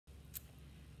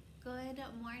Good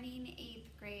morning,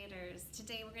 8th graders.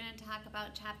 Today we're going to talk about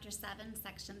Chapter 7,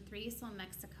 Section 3, so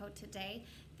Mexico today.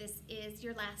 This is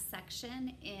your last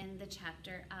section in the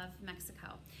chapter of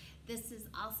Mexico. This is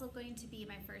also going to be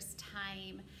my first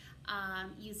time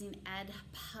using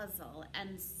Edpuzzle,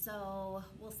 and so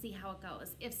we'll see how it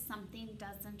goes. If something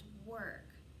doesn't work,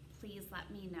 please let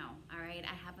me know, all right?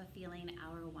 I have a feeling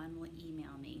Hour 1 will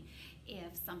email me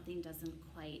if something doesn't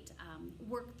quite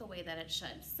work the way that it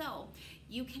should. So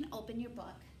you can open your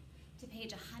book to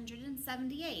page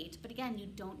 178, but again, you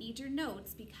don't need your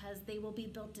notes because they will be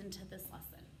built into this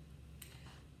lesson.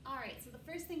 All right, so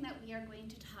the first thing that we are going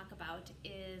to talk about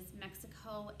is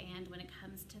Mexico and when it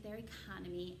comes to their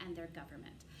economy and their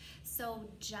government. So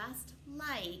just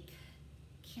like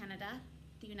Canada,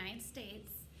 the United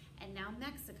States, and now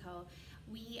Mexico,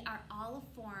 we are all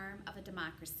a form of a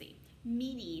democracy,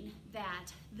 meaning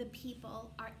that the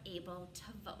people are able to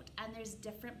vote. And there's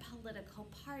different political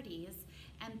parties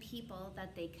and people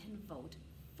that they can vote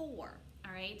for,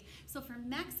 all right? So for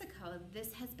Mexico,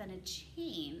 this has been a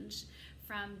change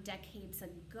from decades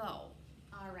ago,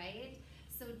 all right?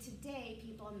 So today,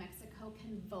 people in Mexico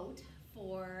can vote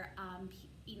for,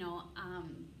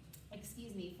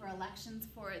 for elections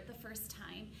for the first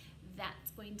time.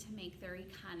 That's going to make their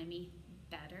economy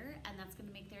better, and that's going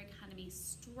to make their economy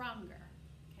stronger,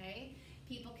 okay?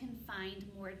 People can find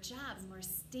more jobs, more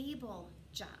stable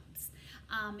jobs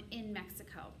in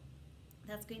Mexico.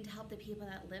 That's going to help the people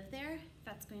that live there,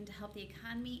 that's going to help the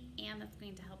economy, and that's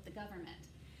going to help the government.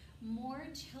 More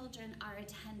children are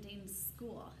attending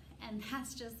school, and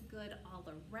that's just good all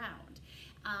around.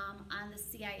 On the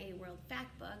CIA World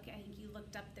Factbook, I think you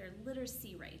looked up their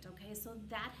literacy rate, okay? So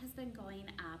that has been going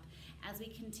up as we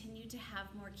continue to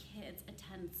have more kids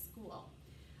attend school.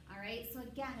 All right, so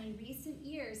again, in recent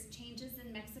years, changes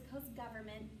in Mexico's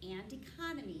government and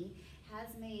economy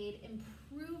has made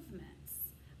improvements,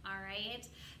 all right?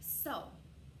 So,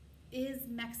 is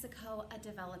Mexico a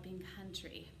developing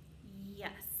country?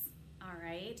 Yes. All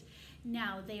right.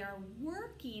 Now they are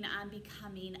working on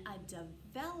becoming a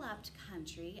developed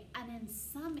country, and in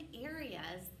some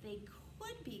areas they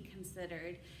could be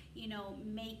considered,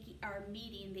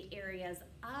 meeting the areas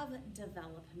of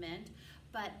development,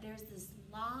 but there's this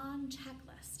long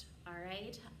checklist, all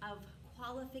right, of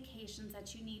qualifications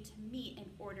that you need to meet in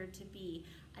order to be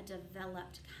a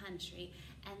developed country,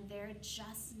 and they're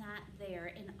just not there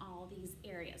in all these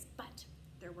areas, but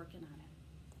they're working on it.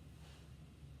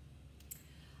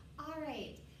 All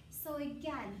right, so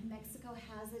again, Mexico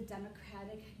has a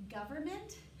democratic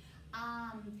government,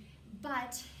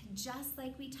 but just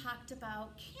like we talked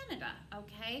about Canada,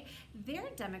 okay, their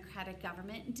democratic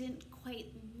government didn't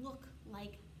quite look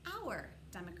like our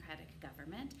democratic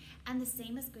government, and the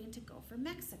same is going to go for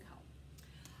Mexico.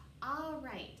 All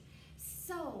right,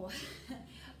 so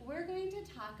we're going to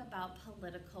talk about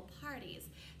political parties.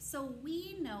 So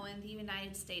we know in the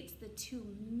United States the two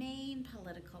main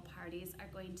political parties are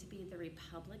going to be the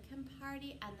Republican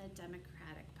Party and the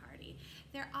Democratic Party.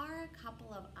 There are a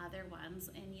couple of other ones,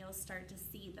 and you'll start to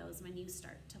see those when you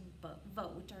start to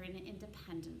vote, or an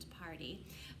independent party,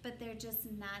 but they're just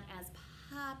not as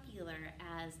popular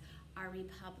as our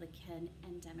Republican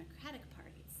and Democratic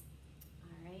parties.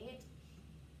 All right?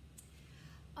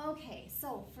 Okay,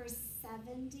 so for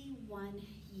 71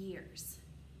 years,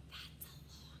 that's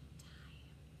a long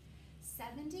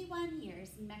time. 71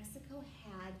 years, Mexico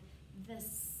had the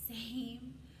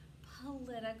same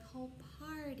political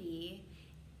party,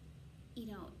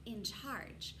 in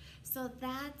charge. So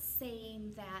that's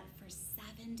saying that for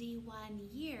 71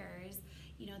 years,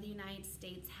 the United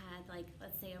States had,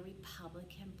 let's say, a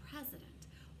Republican president.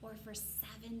 Or for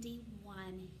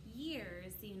 71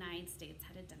 years, the United States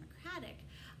had a Democratic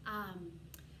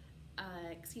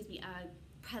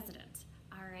president,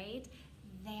 all right?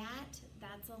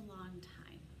 That's a long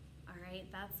time, all right?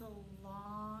 That's a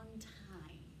long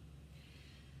time.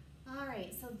 All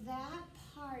right, so that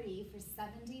party for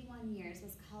 71 years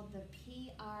was called the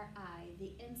PRI,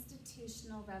 the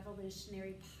Institutional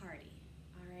Revolutionary Party,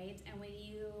 all right? And when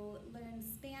you learn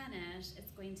Spanish,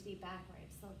 it's going to be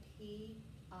backwards, so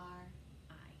PRI,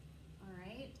 all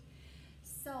right?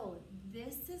 So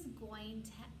this is going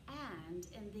to end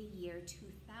in the year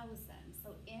 2000.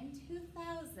 So in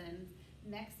 2000,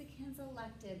 Mexicans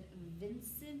elected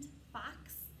Vicente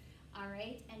Fox, all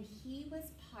right? And he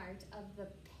was part of the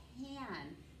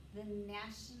PAN, the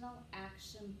National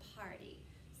Action Party,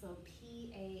 so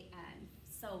PAN.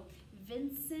 So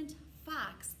Vicente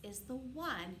Fox is the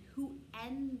one who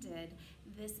ended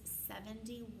this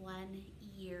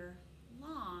 71-year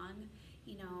long,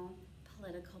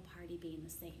 political party being the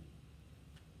same.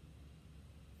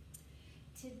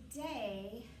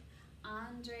 Today,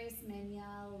 Andres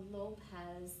Manuel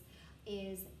Lopez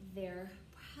is their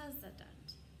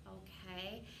president,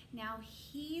 okay? Now,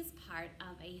 he's part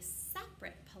of a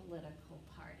separate political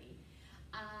party.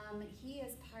 He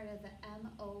is part of the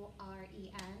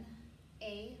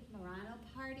Moreno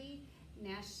Party,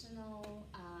 National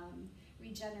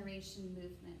Regeneration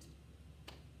Movement.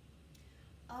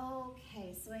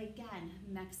 Okay, so again,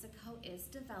 Mexico is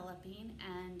developing,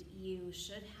 and you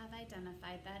should have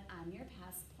identified that on your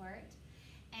passport.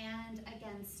 And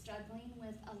again, struggling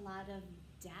with a lot of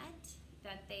debt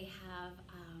that they have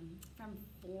from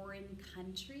foreign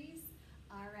countries,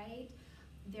 all right?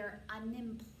 Their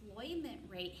unemployment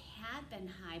rate had been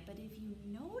high, but if you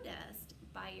noticed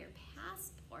by your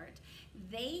passport,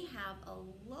 they have a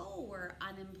lower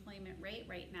unemployment rate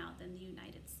right now than the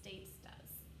United States does.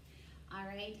 All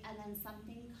right, and then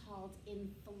something called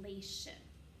inflation.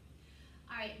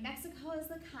 All right,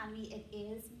 Mexico's economy, it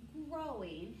is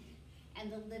growing, and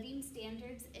the living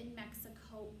standards in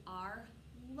Mexico are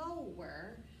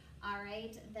lower, all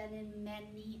right, than in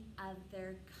many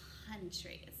other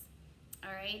countries.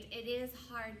 All right, it is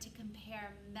hard to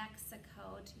compare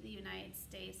Mexico to the United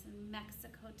States and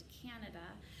Mexico to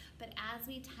Canada, but as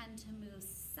we tend to move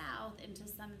south into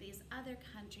some of these other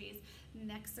countries,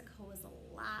 Mexico is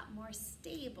a lot more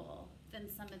stable than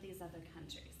some of these other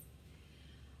countries.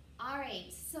 All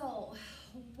right, so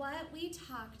what we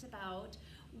talked about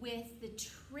with the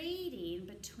trading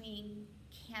between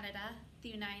Canada, the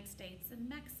United States, and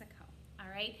Mexico, all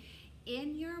right?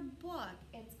 In your book,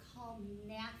 it's called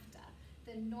NAFTA,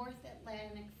 the North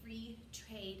Atlantic Free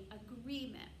Trade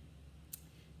Agreement.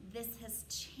 This has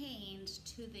changed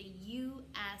to the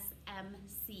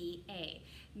USMCA.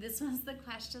 This was the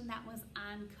question that was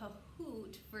on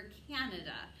Kahoot for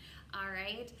Canada, all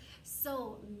right?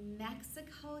 So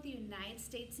Mexico, the United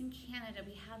States, and Canada,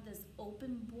 we have this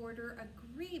open border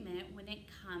agreement when it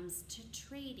comes to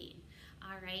trading,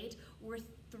 all right? We're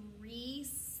 3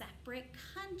 separate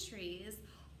countries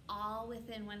all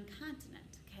within one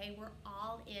continent, okay? We're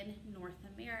all in North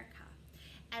America.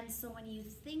 And so when you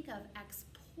think of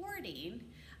exporting,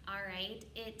 all right,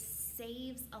 it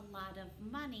saves a lot of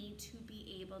money to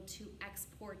be able to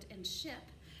export and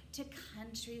ship to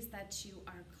countries that you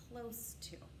are close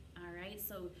to, all right?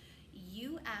 So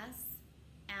USMCA,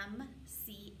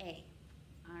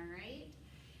 all right?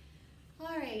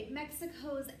 All right,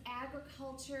 Mexico's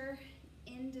agriculture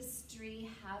industry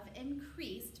have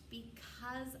increased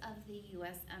because of the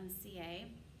USMCA,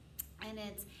 and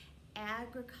it's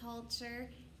agriculture,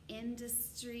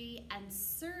 industry, and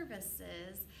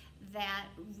services that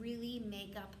really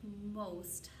make up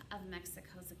most of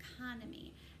Mexico's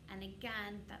economy. And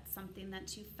again, that's something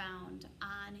that you found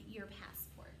on your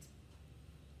passport.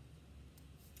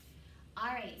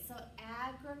 All right, so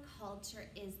agriculture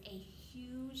is a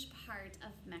huge part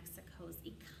of Mexico's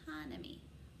economy,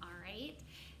 all right?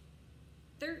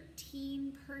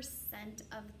 13%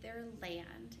 of their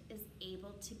land is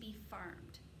able to be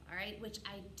farmed, all right, which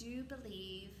I do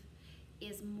believe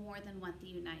is more than what the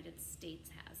United States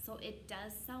has. So it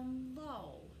does sound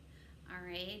low, all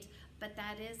right, but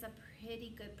that is a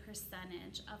pretty good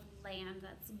percentage of land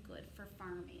that's good for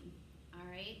farming, all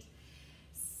right?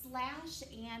 Slash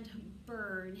and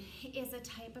burn is a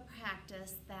type of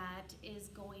practice that is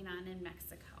going on in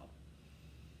Mexico.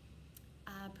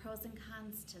 Pros and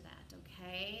cons to that,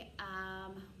 okay?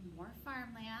 More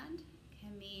farmland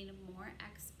can mean more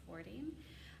exporting,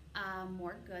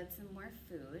 more goods and more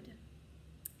food,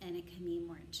 and it can mean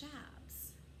more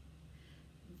jobs.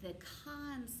 The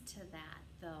cons to that,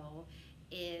 though,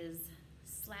 is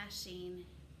slashing,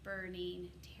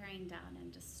 burning, tearing down,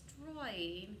 and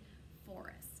destroying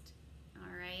forest,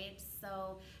 all right?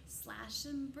 So slash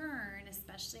and burn,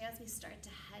 especially as we start to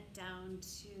head down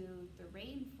to the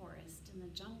rainforest and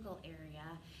the jungle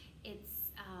area,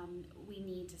 we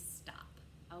need to stop,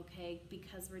 okay?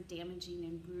 Because we're damaging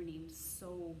and ruining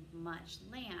so much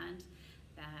land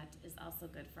that is also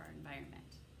good for our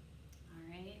environment, all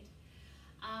right?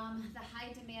 The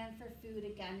high demand for food,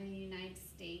 again, in the United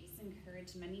States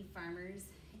encouraged many farmers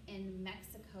in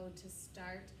Mexico to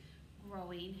start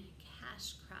growing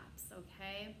cash crops,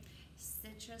 okay?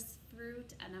 Citrus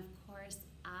fruit and, of course,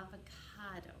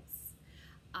 avocados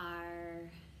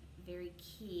are very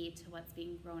key to what's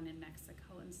being grown in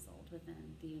Mexico and sold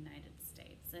within the United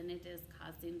States, and it is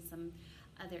causing some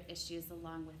other issues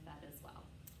along with that as well.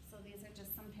 So these are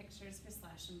just some pictures for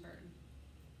slash and burn.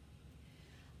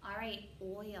 All right,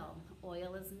 oil.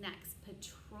 Oil is next.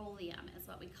 Petroleum is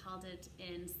what we called it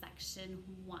in section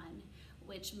 1,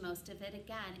 which most of it,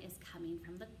 again, is coming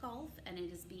from the Gulf, and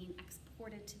it is being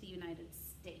exported to the United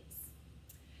States.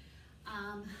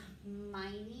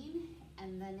 Mining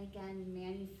then again,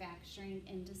 manufacturing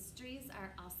industries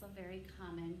are also very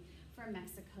common for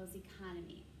Mexico's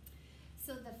economy.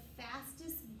 So the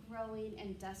fastest growing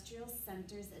industrial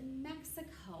centers in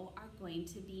Mexico are going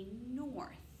to be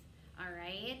north, all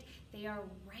right? They are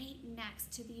right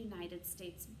next to the United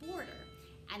States border.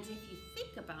 And if you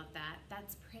think about that,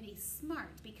 that's pretty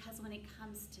smart, because when it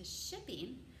comes to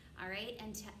shipping, all right,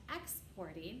 and to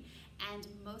exporting, and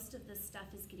most of this stuff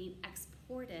is getting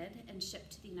exported and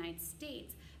shipped to the United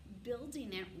States,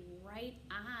 building it right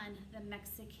on the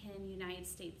Mexican-United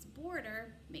States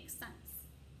border makes sense.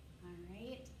 All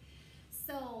right,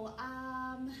 so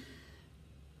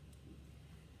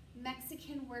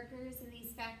Mexican workers in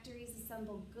these factories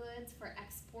assemble goods for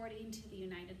exporting to the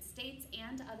United States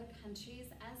and other countries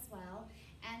as well.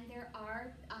 And there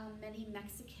are many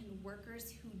Mexican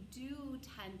workers who do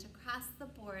tend to cross the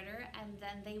border and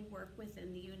then they work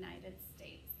within the United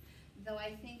States, though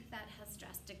I think that has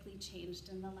drastically changed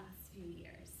in the last few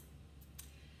years.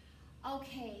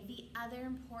 Okay, the other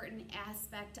important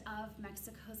aspect of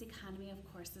Mexico's economy,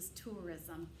 of course, is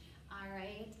tourism. All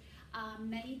right,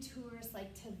 many tourists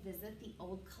like to visit the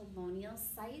old colonial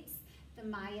sites, the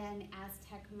Maya and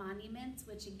Aztec monuments,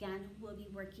 which again we'll be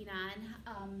working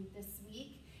on this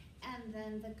week, and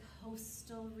then the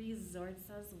coastal resorts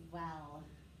as well.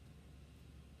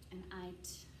 And I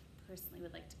personally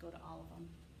would like to go to all of them.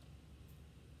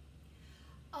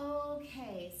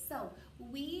 Okay, so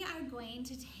we are going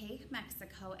to take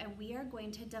Mexico and we are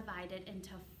going to divide it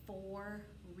into 4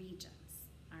 regions,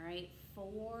 all right,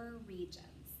 4 regions.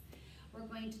 We're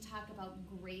going to talk about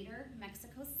Greater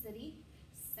Mexico City,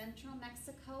 Central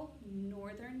Mexico,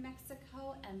 Northern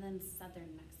Mexico, and then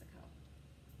Southern Mexico.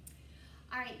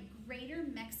 All right, Greater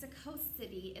Mexico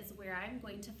City is where I'm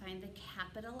going to find the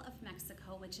capital of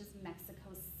Mexico, which is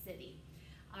Mexico City.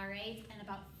 All right, and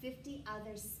about 50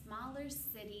 other smaller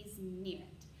cities near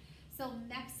it. So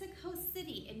Mexico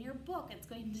City, in your book, it's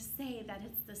going to say that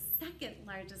it's the 2nd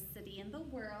largest city in the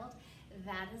world.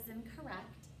 That is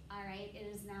incorrect. All right,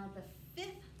 it is now the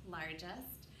 5th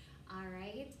largest. All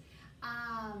right,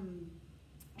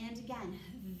 and again,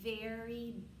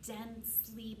 very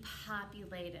densely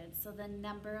populated. So the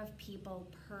number of people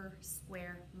per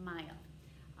square mile.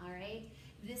 All right,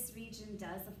 this region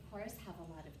does, of course, have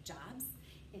a lot of jobs.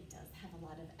 It does have a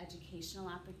lot of educational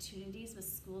opportunities with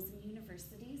schools and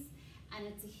universities, and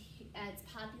its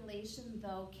population,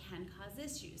 though, can cause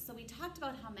issues. So we talked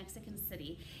about how Mexican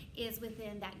City is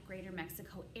within that Greater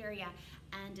Mexico area,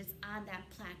 and it's on that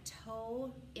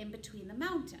plateau in between the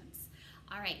mountains.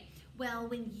 All right, well,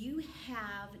 when you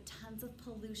have tons of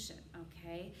pollution,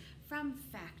 okay, from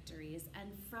factories and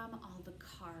from all the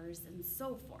cars and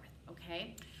so forth,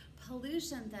 okay,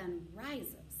 pollution then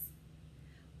rises.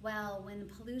 Well, when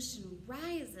pollution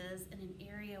rises in an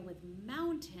area with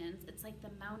mountains, it's like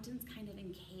the mountains kind of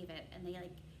encave it and they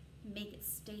like make it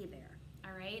stay there,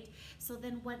 all right? So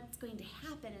then what's going to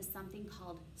happen is something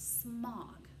called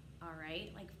smog, all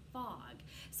right, like fog.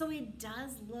 So it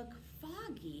does look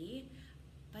foggy,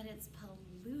 but it's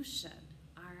pollution,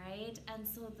 all right? And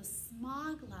so the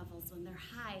smog levels, when they're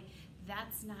high,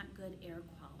 that's not good air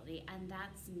quality and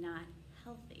that's not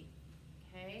healthy,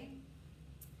 okay?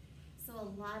 So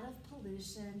a lot of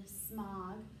pollution,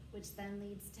 smog, which then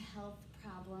leads to health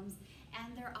problems,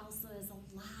 and there also is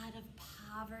a lot of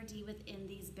poverty within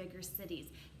these bigger cities.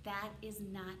 That is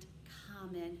not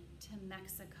common to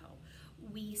Mexico.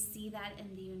 We see that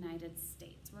in the United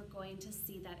States. We're going to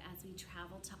see that as we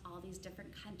travel to all these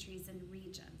different countries and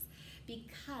regions,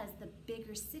 because the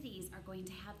bigger cities are going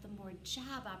to have the more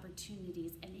job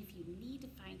opportunities, and if you need to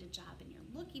find a job and you're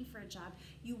looking for a job,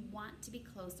 you want to be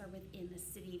closer within the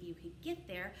city if you could get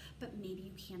there, but maybe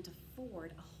you can't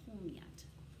afford a home yet.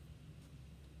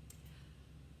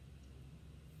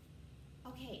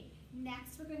 Okay,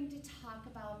 next we're going to talk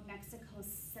about Mexico's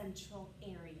central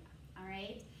area, all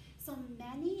right? So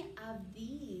many of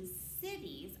these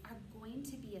cities are going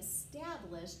to be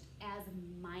established as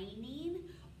mining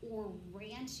or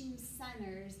ranching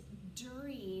centers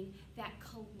during that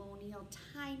colonial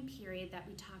time period that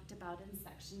we talked about in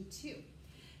section 2.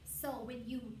 So when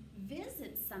you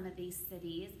visit some of these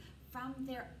cities, from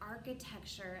their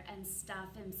architecture and stuff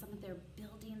and some of their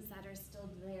buildings that are still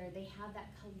there, they have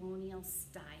that colonial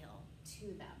style to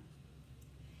them.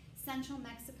 Central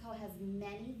Mexico has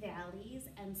many valleys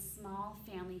and small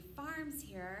family farms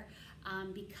here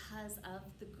because of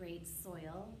the great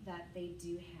soil that they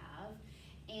do have.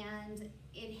 And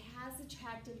it has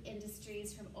attracted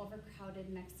industries from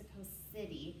overcrowded Mexico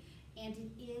City, and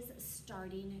it is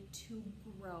starting to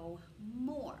grow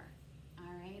more.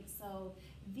 All right, so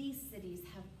these cities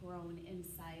have grown in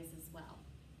size as well.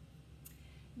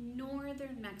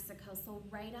 northern Mexico, so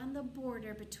right on the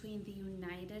border between the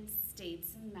United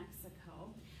States and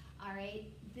Mexico. All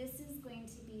right, this is going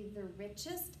to be the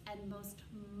richest and most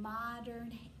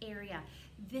modern area.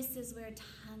 This is where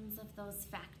tons of those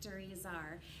factories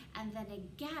are. And then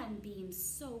again, being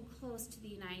so close to the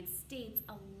United States,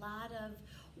 a lot of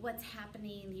what's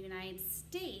happening in the United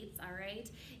States, all right,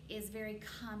 is very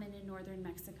common in northern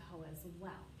Mexico as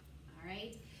well, all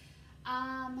right?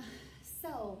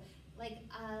 So, like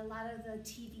a lot of the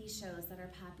TV shows that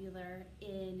are popular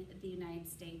in the United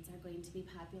States are going to be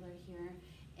popular here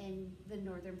in the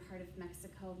northern part of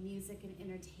Mexico, music and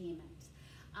entertainment.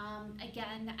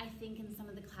 Again, I think in some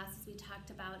of the classes we talked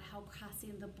about how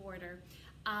crossing the border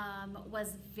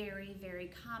was very, very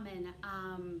common.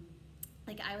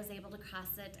 Like I was able to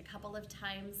cross it a couple of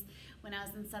times when I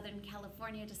was in Southern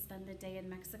California to spend the day in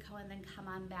Mexico and then come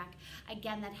on back.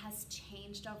 Again, that has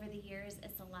changed over the years.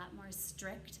 It's a lot more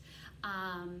strict,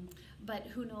 but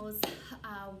who knows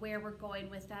where we're going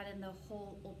with that in the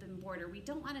whole open border. We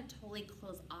don't want to totally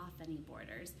close off any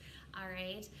borders, all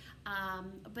right?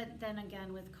 But then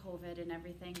again, with COVID and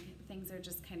everything, things are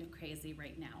just kind of crazy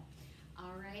right now,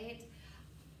 all right?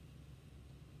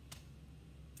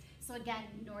 So again,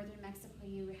 northern Mexico,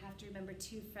 you have to remember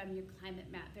too from your climate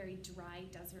map, very dry,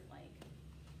 desert-like.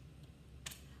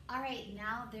 All right,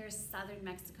 now there's southern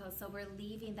Mexico. So we're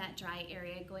leaving that dry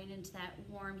area, going into that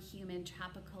warm, humid,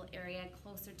 tropical area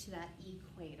closer to that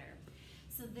equator.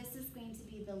 So this is going to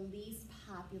be the least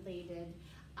populated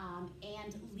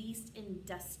and least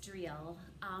industrial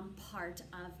part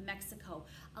of Mexico.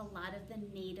 A lot of the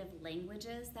native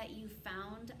languages that you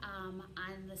found on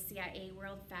the CIA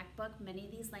World Factbook, many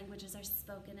of these languages are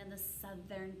spoken in the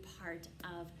southern part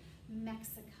of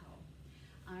Mexico.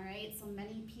 All right, so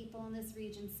many people in this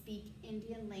region speak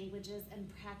Indian languages and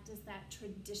practice that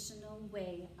traditional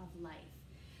way of life.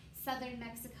 Southern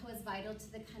Mexico is vital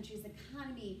to the country's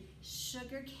economy.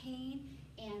 Sugarcane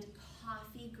and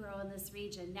coffee grow in this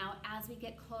region. Now, as we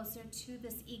get closer to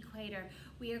this equator,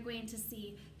 we are going to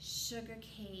see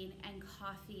sugarcane and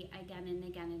coffee again and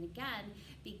again and again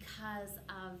because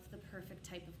of the perfect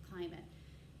type of climate.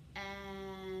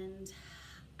 And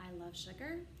I love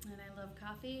sugar and I love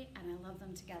coffee and I love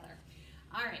them together.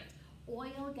 All right,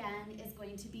 oil again is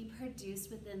going to be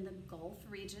produced within the Gulf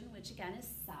region, which again is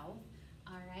south,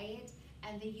 all right?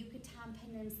 And the Yucatan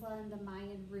Peninsula and the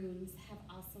Mayan ruins have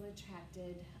also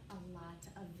attracted a lot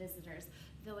of visitors.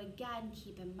 Though again,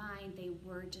 keep in mind, they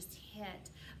were just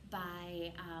hit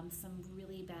by some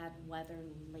really bad weather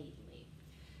lately.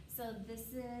 So this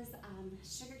is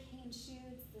sugarcane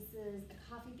shoots, this is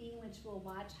a coffee bean, which we'll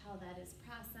watch how that is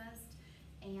processed,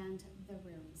 and the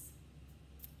ruins.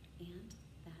 And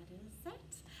that is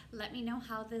it. Let me know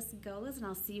how this goes, and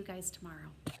I'll see you guys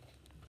tomorrow.